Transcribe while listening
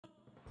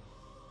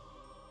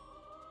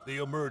The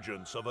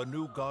emergence of a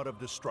new god of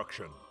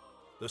destruction,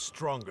 the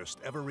strongest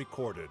ever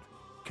recorded,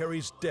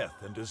 carries death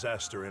and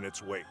disaster in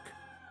its wake.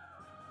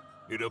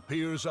 It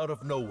appears out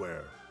of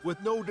nowhere,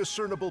 with no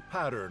discernible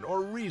pattern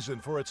or reason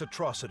for its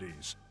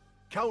atrocities.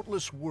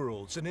 Countless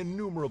worlds and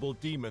innumerable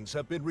demons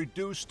have been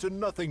reduced to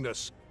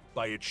nothingness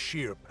by its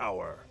sheer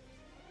power.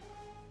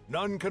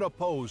 None can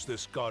oppose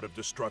this god of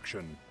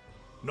destruction.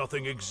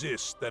 Nothing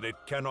exists that it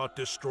cannot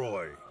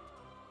destroy.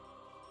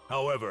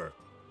 However,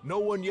 no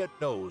one yet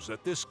knows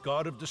that this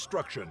god of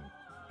destruction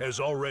has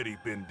already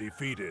been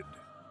defeated.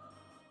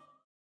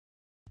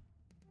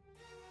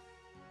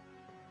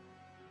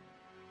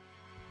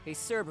 Hey,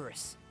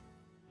 Cerberus.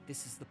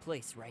 This is the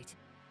place, right?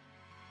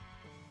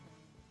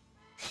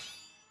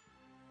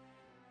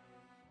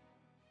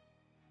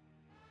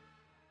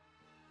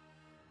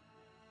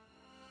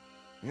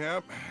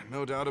 Yep,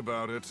 no doubt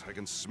about it. I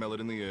can smell it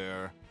in the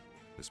air.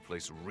 This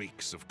place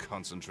reeks of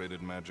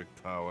concentrated magic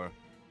power.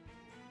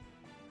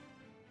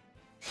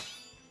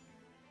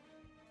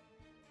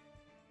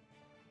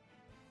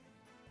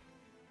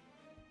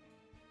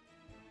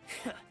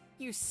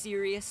 You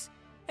serious?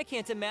 I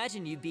can't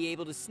imagine you'd be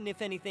able to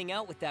sniff anything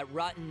out with that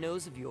rotten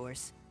nose of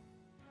yours.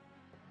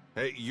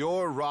 Hey,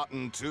 you're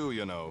rotten too,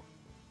 you know.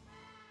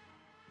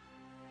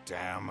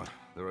 Damn,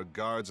 there are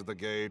guards at the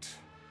gate.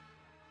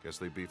 Guess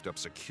they beefed up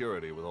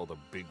security with all the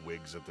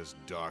bigwigs at this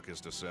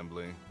darkest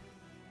assembly.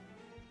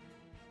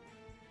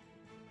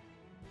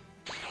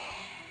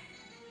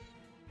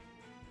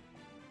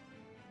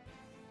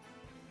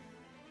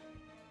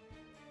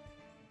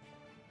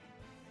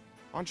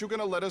 Aren't you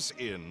gonna let us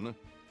in?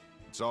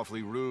 It's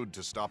awfully rude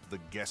to stop the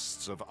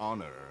guests of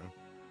honor.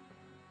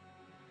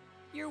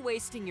 You're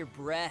wasting your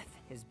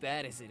breath, as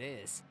bad as it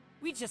is.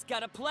 We just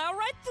gotta plow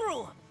right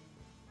through them!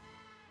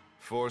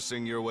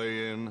 Forcing your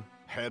way in,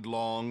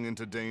 headlong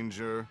into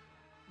danger.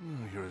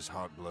 You're as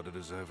hot-blooded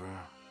as ever.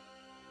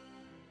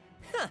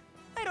 Huh,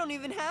 I don't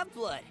even have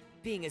blood,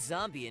 being a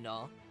zombie and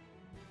all.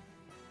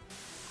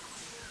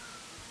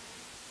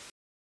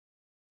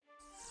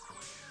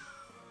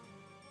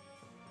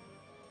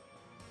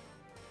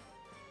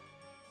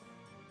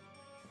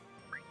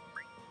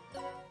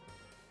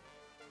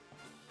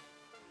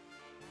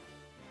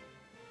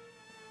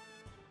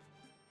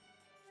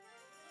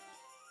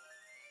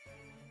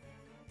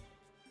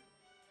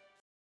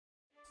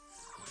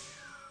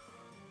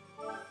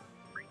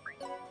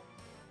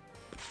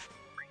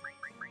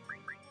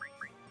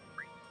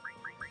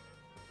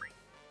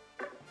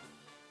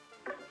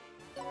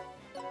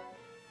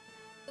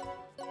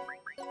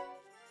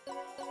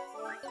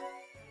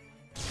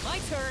 My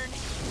turn!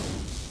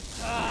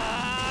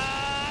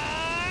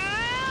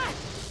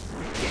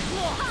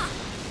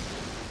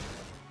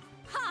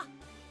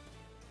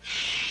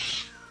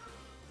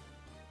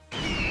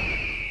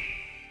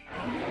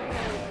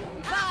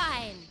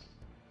 Fine!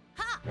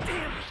 Ha!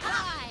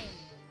 Fine!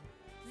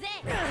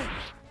 There!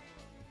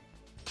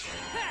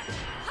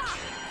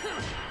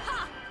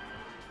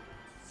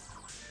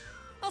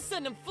 I'll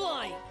send him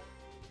flying!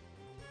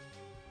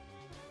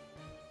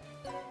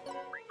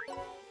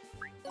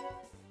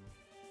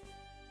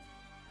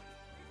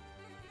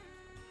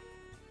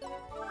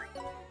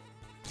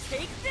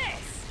 Take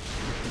this!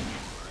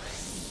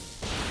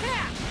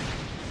 Ha!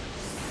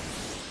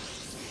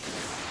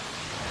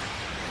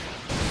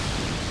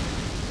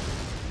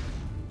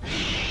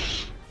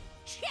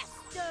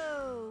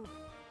 Chesto!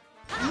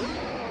 Ha!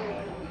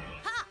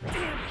 Ha!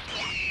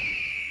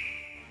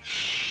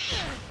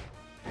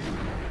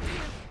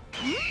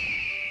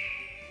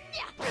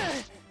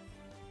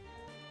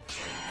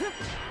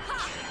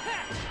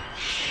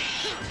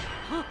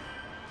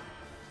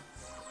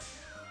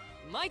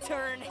 My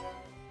turn!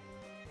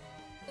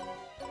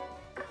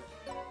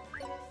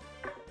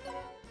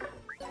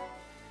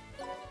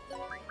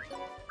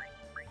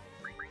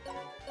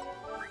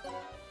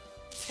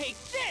 Take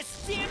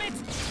this, damn it!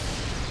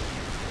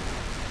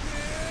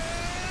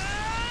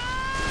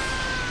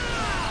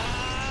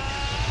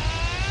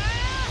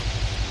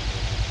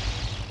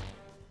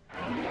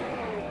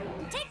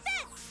 Take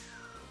this!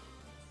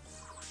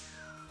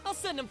 I'll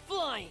send him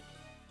flying!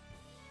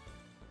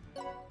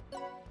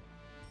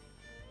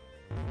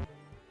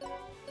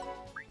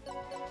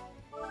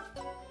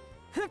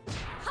 Ha!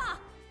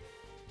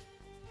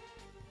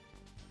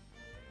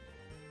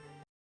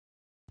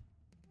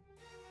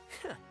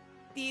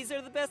 These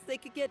are the best they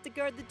could get to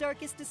guard the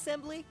darkest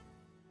assembly?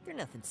 They're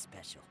nothing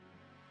special.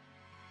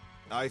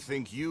 I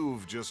think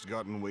you've just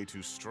gotten way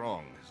too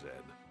strong,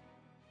 Zed.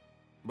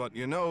 But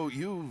you know,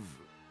 you've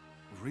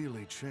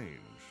really changed.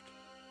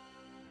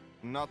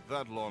 Not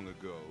that long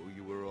ago,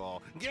 you were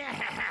all,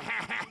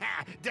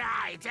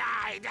 die,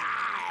 die,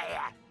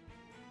 die!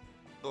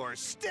 Or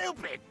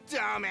stupid,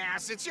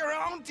 dumbass, it's your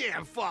own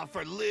damn fault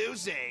for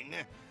losing!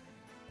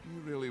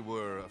 You really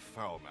were a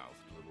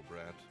foul-mouthed little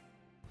brat.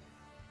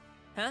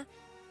 Huh?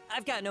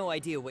 I've got no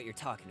idea what you're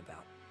talking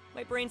about.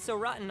 My brain's so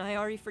rotten I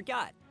already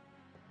forgot.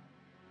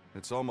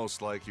 It's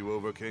almost like you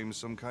overcame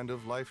some kind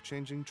of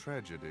life-changing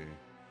tragedy.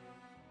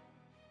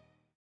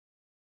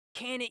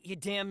 Can it, you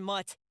damn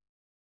mutt?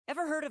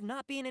 Ever heard of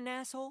not being an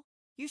asshole?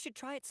 You should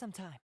try it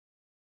sometime.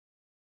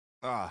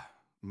 Ah,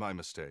 my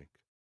mistake.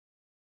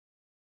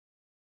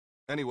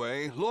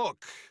 Anyway,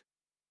 look!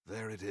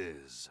 There it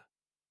is.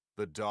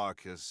 The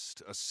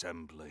darkest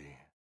assembly.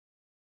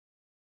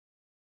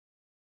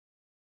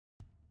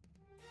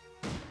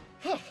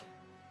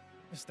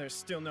 Is there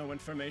still no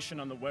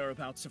information on the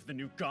whereabouts of the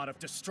new god of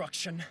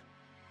destruction?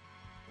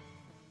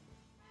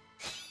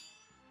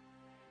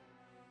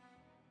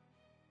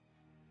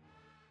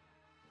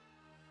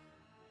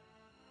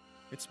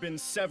 It's been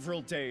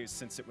several days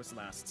since it was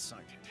last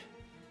sighted.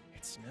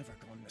 It's never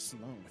gone this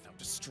long without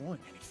destroying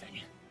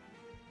anything.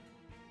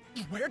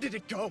 Where did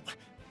it go?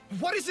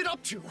 What is it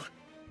up to?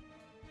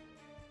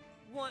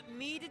 Want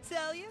me to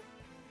tell you?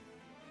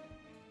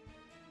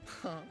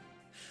 Huh?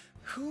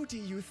 Who do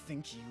you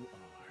think you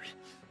are?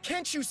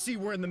 Can't you see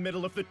we're in the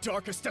middle of the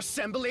darkest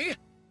assembly?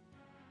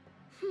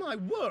 My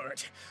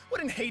word! What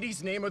in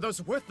Hades' name are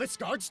those worthless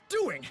guards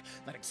doing?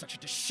 Letting such a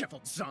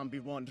disheveled zombie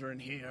wander in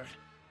here.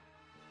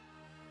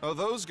 Oh,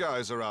 those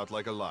guys are out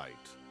like a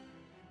light.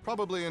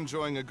 Probably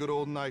enjoying a good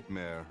old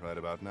nightmare right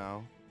about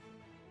now.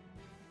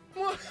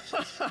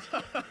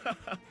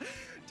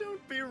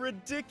 Don't be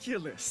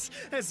ridiculous.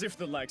 As if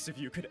the likes of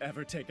you could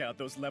ever take out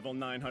those level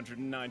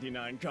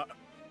 999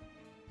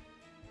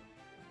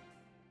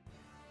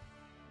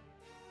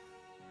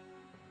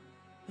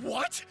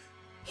 What?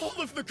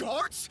 All of the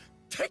guards?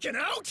 Taken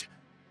out?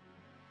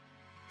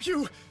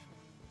 You...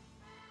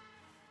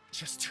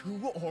 Just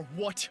who or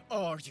what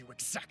are you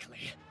exactly?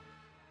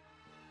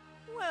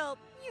 Well,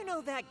 you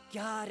know that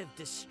god of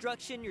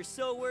destruction you're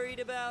so worried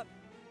about?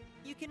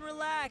 You can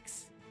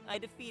relax. I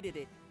defeated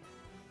it.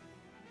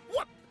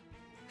 What?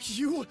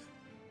 You,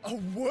 a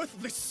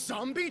worthless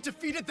zombie,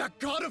 defeated that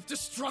god of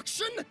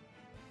destruction?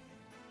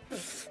 Do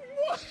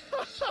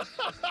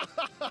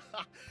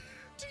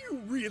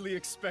you really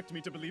expect me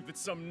to believe that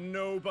some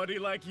nobody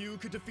like you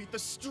could defeat the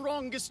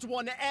strongest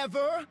one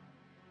ever?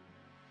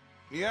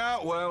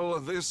 Yeah, well,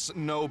 this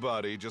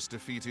nobody just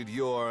defeated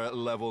your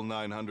level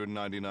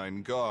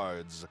 999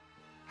 guards.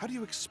 How do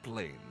you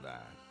explain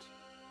that?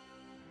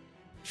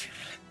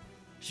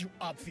 You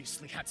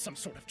obviously had some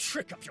sort of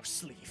trick up your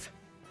sleeve.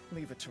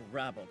 Leave it to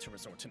rabble to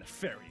resort to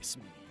nefarious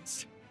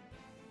means.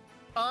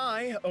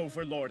 I,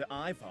 Overlord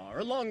Ivar,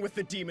 along with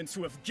the demons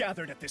who have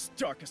gathered at this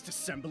darkest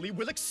assembly,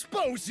 will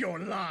expose your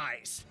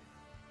lies!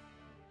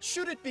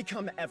 Should it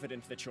become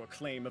evident that your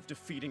claim of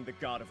defeating the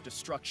god of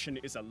destruction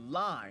is a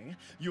lie,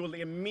 you'll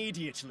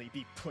immediately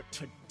be put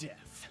to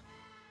death.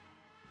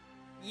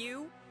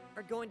 You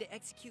are going to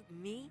execute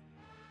me?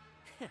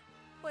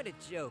 What a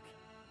joke.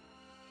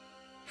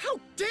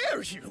 How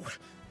dare you!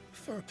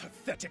 For a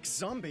pathetic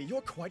zombie, you're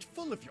quite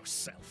full of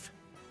yourself.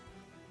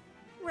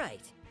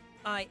 Right.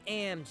 I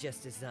am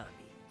just a zombie.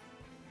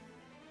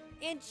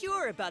 And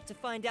you're about to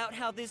find out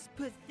how this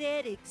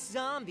pathetic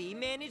zombie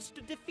managed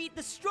to defeat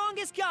the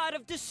strongest god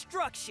of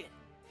destruction.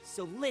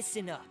 So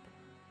listen up.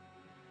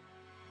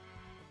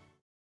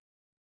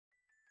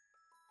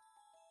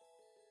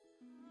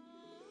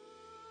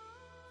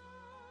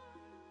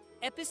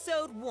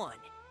 Episode 1.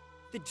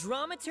 The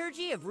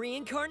Dramaturgy of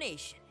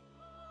Reincarnation.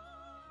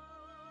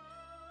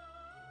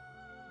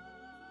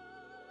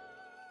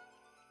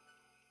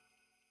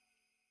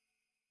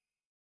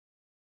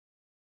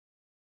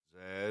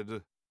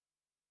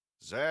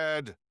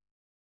 Zed?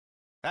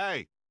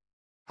 Hey!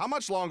 How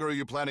much longer are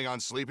you planning on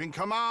sleeping?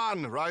 Come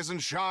on! Rise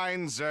and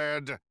shine,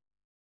 Zed!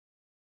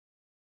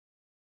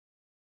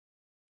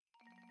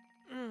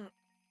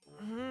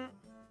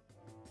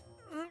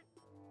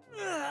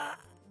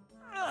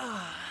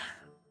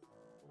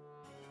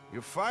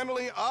 You're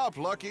finally up,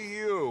 lucky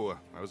you!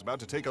 I was about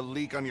to take a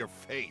leak on your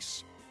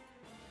face.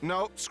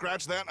 No,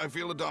 scratch that, I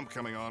feel a dump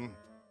coming on.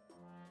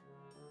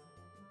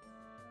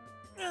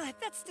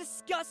 That's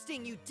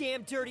disgusting, you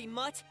damn dirty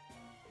mutt!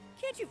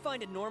 Can't you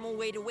find a normal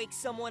way to wake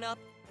someone up?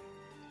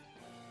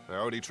 I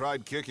already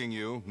tried kicking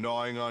you,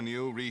 gnawing on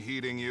you,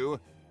 reheating you,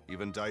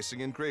 even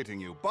dicing and grating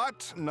you,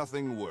 but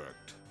nothing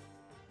worked.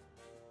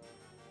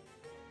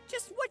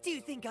 Just what do you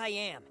think I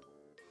am?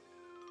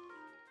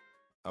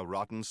 A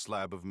rotten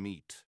slab of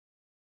meat.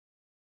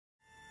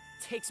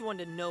 Takes one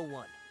to know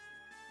one.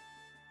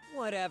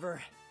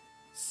 Whatever.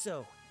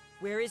 So,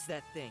 where is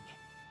that thing?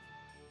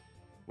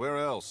 Where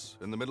else?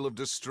 In the middle of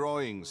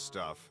destroying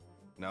stuff.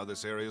 Now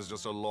this area is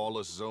just a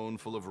lawless zone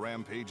full of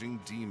rampaging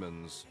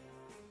demons.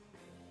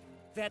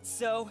 That's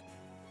so?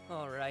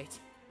 Alright,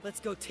 let's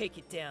go take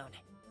it down.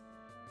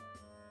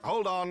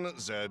 Hold on,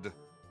 Zed.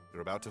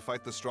 You're about to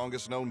fight the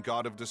strongest known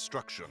god of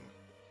destruction.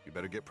 You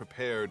better get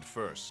prepared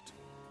first.